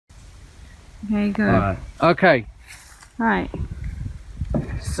There you go. Alright. Okay. Right.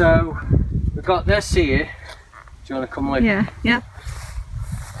 So we've got this here. Do you want to come with? Yeah. Yeah.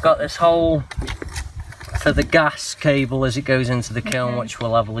 Got this hole for the gas cable as it goes into the kiln, which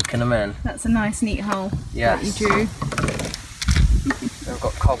we'll have a look in a minute. That's a nice neat hole that you drew. We've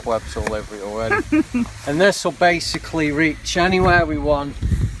got cobwebs all over it already. And this will basically reach anywhere we want.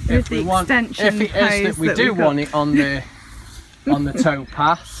 If we want, if it is that we do want it on the tow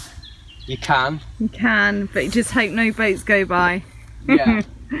path, you can. You can, but you just hope no boats go by. Yeah.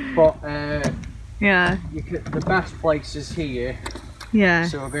 But yeah. The best place is here. Yeah.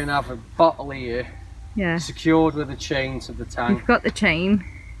 So we're going to have a bottle here. Yeah. Secured with a chain to the tank. We've got the chain.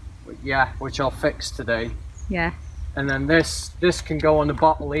 Yeah, which I'll fix today. Yeah. And then this can go on a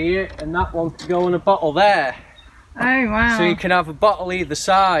bottle here, and that one can go on a bottle there. Oh wow. So you can have a bottle either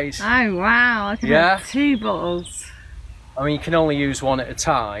side. Oh wow, I can have 2 bottles. I mean, you can only use one at a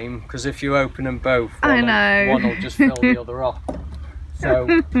time, because if you open them both, one will just fill the other up. So,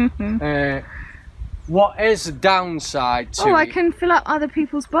 what is a downside to it? I can fill up other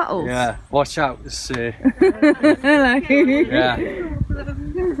people's bottles. Yeah, watch out. This, yeah.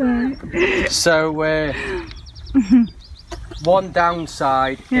 So, one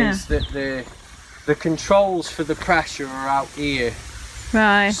downside is that the controls for the pressure are out here.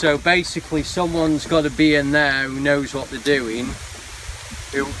 Right. So basically someone's got to be in there who knows what they're doing,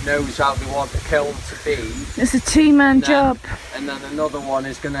 who knows how they want the kiln to be. It's a 2-man job. And then another one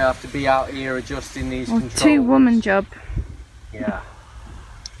is going to have to be out here adjusting these controls. 2-woman job. Yeah.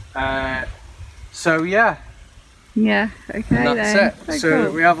 So yeah. Yeah, okay and that's then. it. So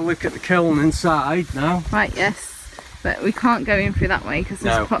we have a look at the kiln inside now. Right, yes. But we can't go in through that way because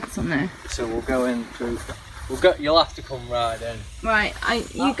there's pots on there. So we'll go in through. You'll have to come right in. Right,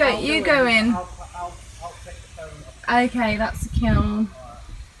 you go in. I'll take the phone up. Okay, that's the kiln.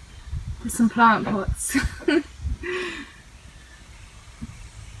 There's some plant pots.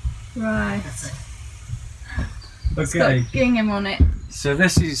 Right. It's got gingham on it. So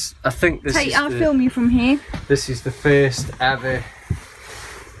this is, I think this is. I'll film you from here. This is the first ever.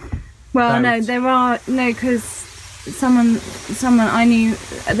 Well, no, there are because someone I knew.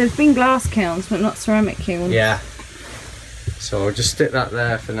 There's been glass kilns, but not ceramic kilns. Yeah. So I'll just stick that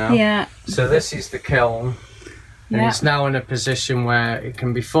there for now. Yeah. So this is the kiln, and it's now in a position where it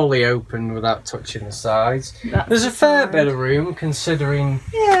can be fully opened without touching the sides. There's a fair bit of room considering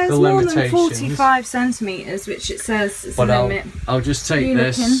the limitations. More than 45 centimetres, which it says is the limit. I'll just take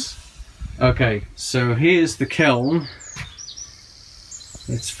this. Okay, so here's the kiln.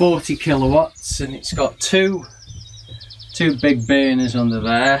 It's 40 kilowatts, and it's got two big burners under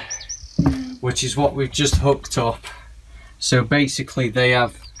there, which is what we've just hooked up. So basically they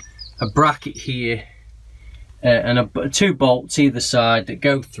have a bracket here and 2 bolts either side that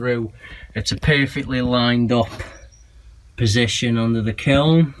go through. It's a perfectly lined up position under the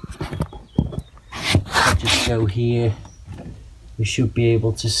kiln. I'll just go here. We should be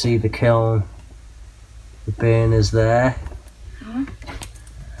able to see the kiln, the burners there.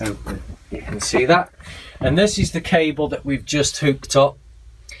 Hope that you can see that. And this is the cable that we've just hooked up.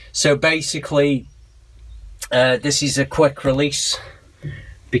 So basically this is a quick release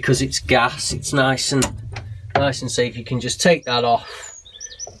because it's gas. It's nice and safe. You can just take that off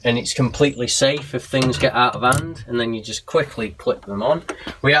and it's completely safe if things get out of hand, and then you just quickly clip them on.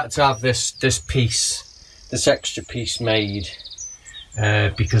 We had to have this extra piece made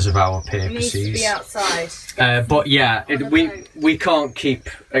because of our purposes. It needs to be outside. But yeah, we can't keep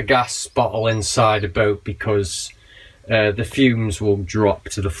a gas bottle inside a boat because the fumes will drop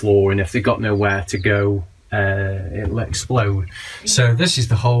to the floor, and if they've got nowhere to go, it'll explode. So this is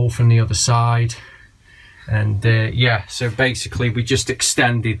the hole from the other side, and yeah, so basically we just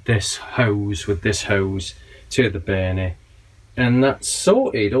extended this hose with this hose to the burner, and that's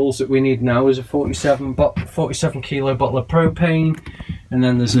sorted. All that we need now is a 47 kilo bottle of propane, and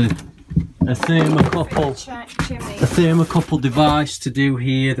then there's a thermocouple device to do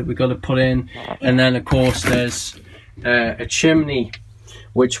here that we've got to put in, and then of course there's a chimney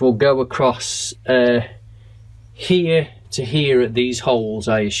which will go across here to here at these holes.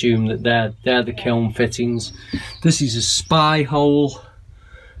 I assume that they're the kiln fittings. This is a spy hole,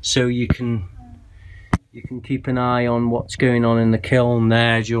 so you can keep an eye on what's going on in the kiln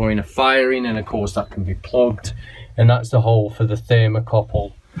there during a firing, and of course that can be plugged. And that's the hole for the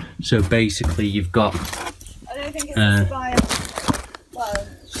thermocouple. So basically you've got I don't think it's a spy.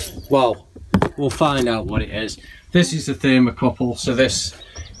 Well, we'll find out what it is. This is the thermocouple, so this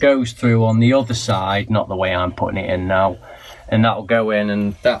goes through on the other side, not the way I'm putting it in now, and that'll go in,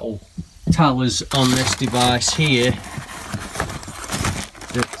 and that'll tell us on this device here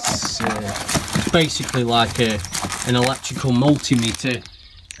that it's basically like an electrical multimeter,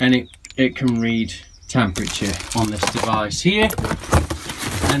 and it can read temperature on this device here.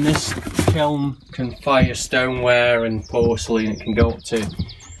 And this kiln can fire stoneware and porcelain. It can go up to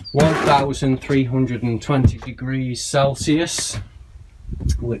 1320 degrees Celsius,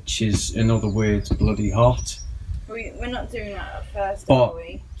 which is, in other words, bloody hot. We're not doing that at first, but are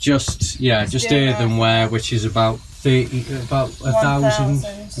we? just earthenware, which is about 1,000, about 1,000.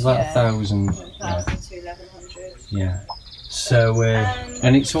 1,000 to 1,100. Yeah. So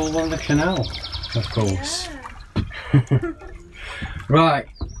and it's all on the canal, of course. Yeah. Right.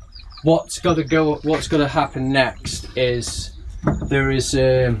 What's got to happen next is there is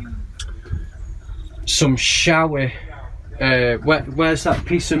some shower. Where's that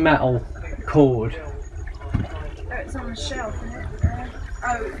piece of metal cord? Oh, it's on the shelf, isn't it?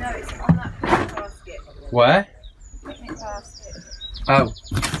 Oh no, it's on that picnic basket. Where? Picnic basket. Oh,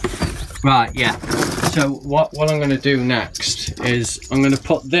 right, yeah. So what I'm going to do next is I'm going to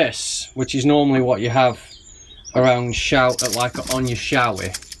put this, which is normally what you have around like on your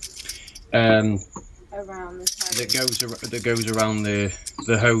shower, around the that goes around the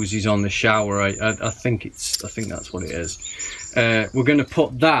hoses on the shower. I think that's what it is. We're going to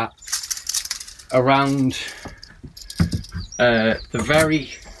put that around the very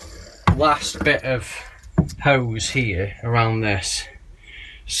last bit of hose here, around this,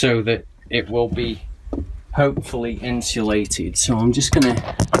 so that it will be hopefully insulated. So I'm just gonna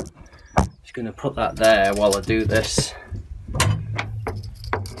put that there while I do this.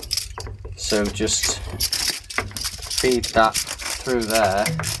 So just feed that through there.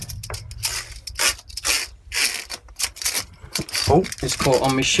 Oh, it's caught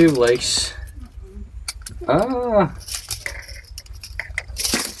on my shoelace. Ah. Oh.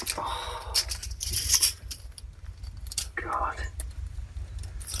 God.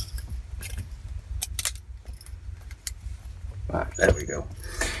 Right, there we go.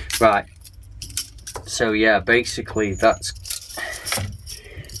 Right. So yeah, basically that's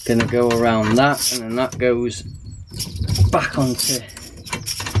gonna go around that, and then that goes back onto.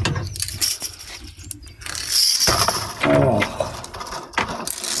 Oh.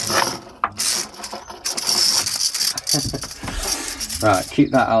 Right,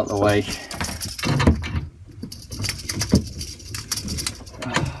 keep that out of the way.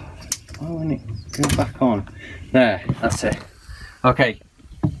 Oh, and it go back on. There, that's it. Okay,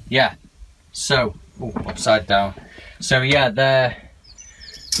 yeah. So, oh, upside down. So yeah, there.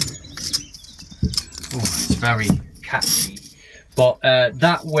 Oh, it's very catchy. But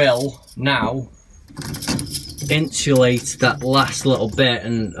that will now insulate that last little bit,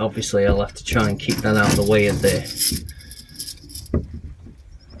 and obviously I'll have to try and keep that out of the way of the.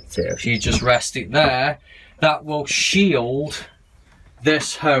 So if you just rest it there, that will shield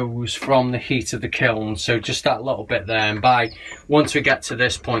this hose from the heat of the kiln. So just that little bit there, and once we get to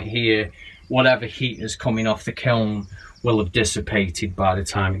this point here, whatever heat is coming off the kiln will have dissipated by the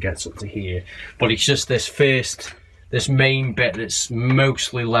time it gets up to here. But it's just this main bit that's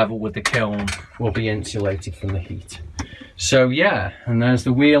mostly level with the kiln will be insulated from the heat. So yeah, and there's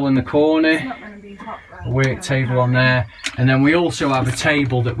the wheel in the corner. It's not going to be hot, right? Work table on there, and then we also have a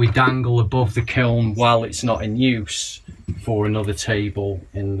table that we dangle above the kiln while it's not in use for another table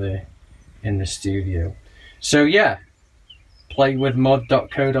in the studio. So yeah,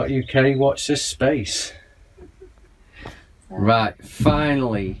 playwithmod.co.uk, watch this space. Right,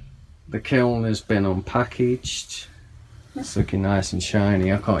 finally the kiln has been unpackaged. It's looking nice and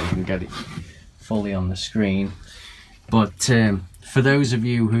shiny. I can't even get it fully on the screen, but for those of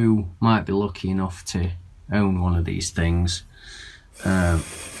you who might be lucky enough to own one of these things,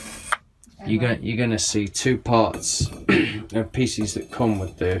 you're going to see two parts of pieces that come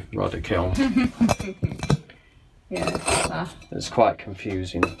with the Rohde kiln. Yeah, it's quite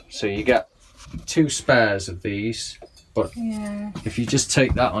confusing. So you get two spares of these, but yeah, if you just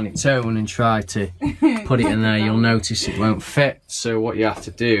take that on its own and try to put it in there, you'll notice it won't fit. So what you have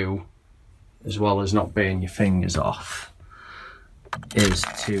to do, as well as not burning your fingers off, is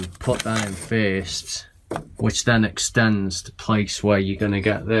to put that in first, which then extends the place where you're going to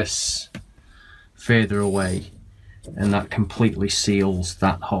get this further away, and that completely seals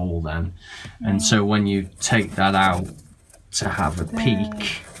that hole then. And so when you take that out to have a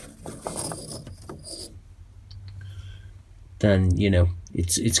peek, then you know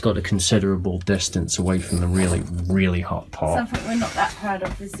it's got a considerable distance away from the really hot part. Something we're not that proud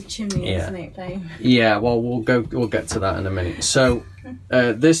of is the chimney, Yeah. isn't it, babe? Yeah, well we'll get to that in a minute. So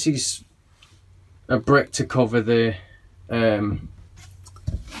this is a brick to cover the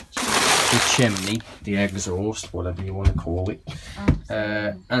the chimney, the exhaust, whatever you want to call it.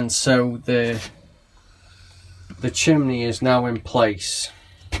 And so the chimney is now in place.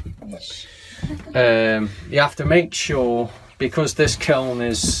 You have to make sure, because this kiln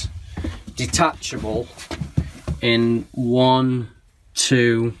is detachable in 1,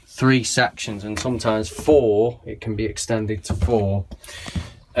 2, 3 sections, and sometimes 4, it can be extended to 4.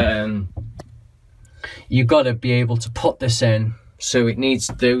 You've got to be able to put this in, so it needs,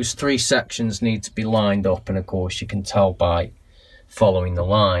 those 3 sections need to be lined up, and of course you can tell by following the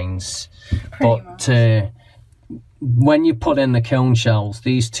lines. But when you put in the kiln shelves,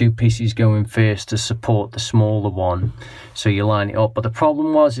 these 2 pieces go in first to support the smaller one, so you line it up. But the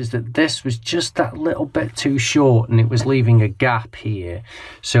problem is that this was just that little bit too short, and it was leaving a gap here,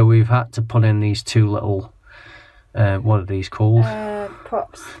 so we've had to put in these 2 little what are these called?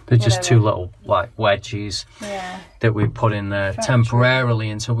 Props. They're just 2 little like wedges that we put in there temporarily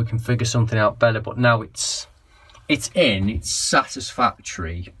until we can figure something out better. But now it's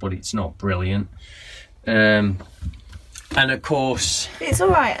satisfactory, but it's not brilliant. And of course, it's all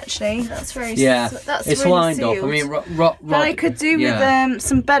right actually. That's very that's it's really lined sealed. up. I mean, but I could do with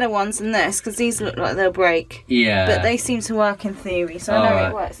some better ones than this, because these look like they'll break. Yeah. But they seem to work in theory, so I know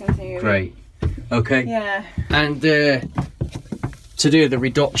it works in theory. Great. Okay. Yeah. And to do the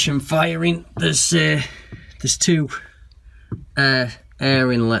reduction firing, there's 2 air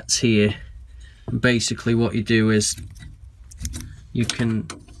inlets here. And basically, what you do is you can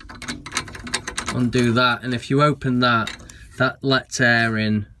undo that, and if you open that, that lets air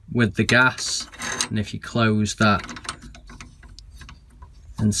in with the gas, and if you close that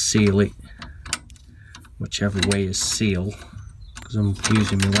and seal it, whichever way is seal, because I'm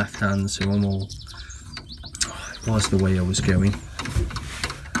using my left hand, so I'm all, it was the way I was going.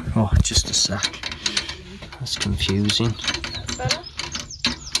 Oh, just a sec, that's confusing. Better?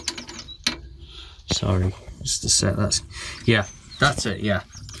 Sorry, just a sec, that's, yeah, that's it, yeah.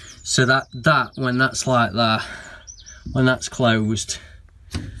 So that when that's like that, when that's closed,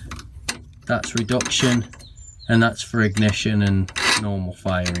 that's reduction, and that's for ignition and normal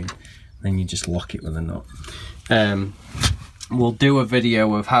firing. Then you just lock it with a nut. We'll do a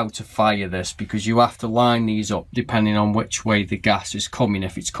video of how to fire this, because you have to line these up depending on which way the gas is coming.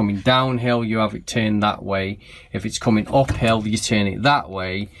 If it's coming downhill, you have it turned that way. If it's coming uphill, you turn it that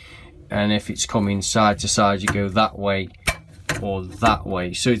way. And if it's coming side to side, you go that way or that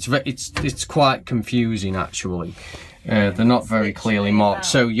way. So it's quite confusing actually. They're not very clearly marked,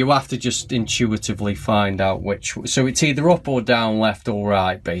 so you have to just intuitively find out which. So it's either up or down, left or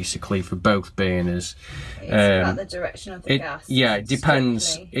right, basically, for both burners. It's about the direction of the gas. Yeah, it depends.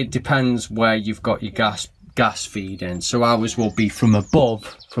 Strictly. It depends where you've got your gas feed in. So ours will be from above,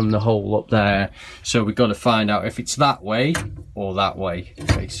 from the hole up there. So we've got to find out if it's that way or that way,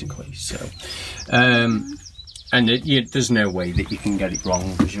 basically. So, and there's no way that you can get it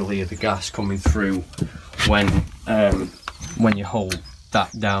wrong, because you'll hear the gas coming through when you hold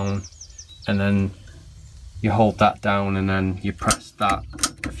that down, and then you hold that down, and then you press that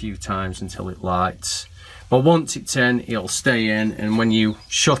a few times until it lights. But once it's in, it'll stay in, and when you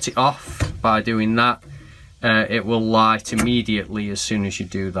shut it off by doing that, it will light immediately as soon as you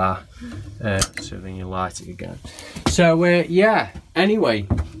do that. So then you light it again. So yeah, anyway,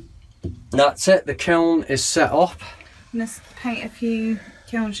 that's it. The kiln is set up. Let's paint a few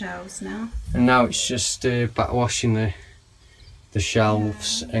kiln shelves now. And now it's just backwashing the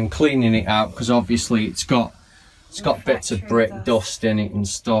shelves and cleaning it out, because obviously it's got bits of brick dust in it and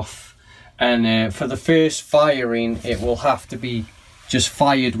stuff. And for the first firing, it will have to be just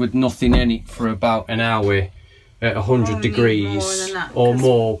fired with nothing in it for about an hour at 100 degrees or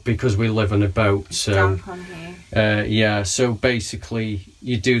more, because we live on a boat. So damp on here. yeah, so basically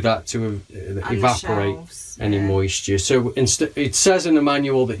you do that to evaporate any moisture. So it says in the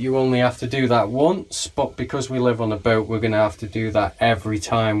manual that you only have to do that once, but because we live on a boat, we're going to have to do that every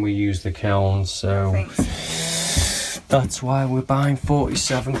time we use the kiln. So that's why we're buying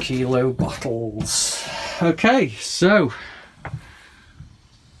 47 kilo bottles. Okay, so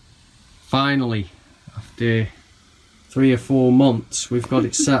finally, after 3 or 4 months, we've got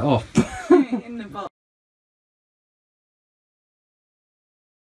it set up. In the box.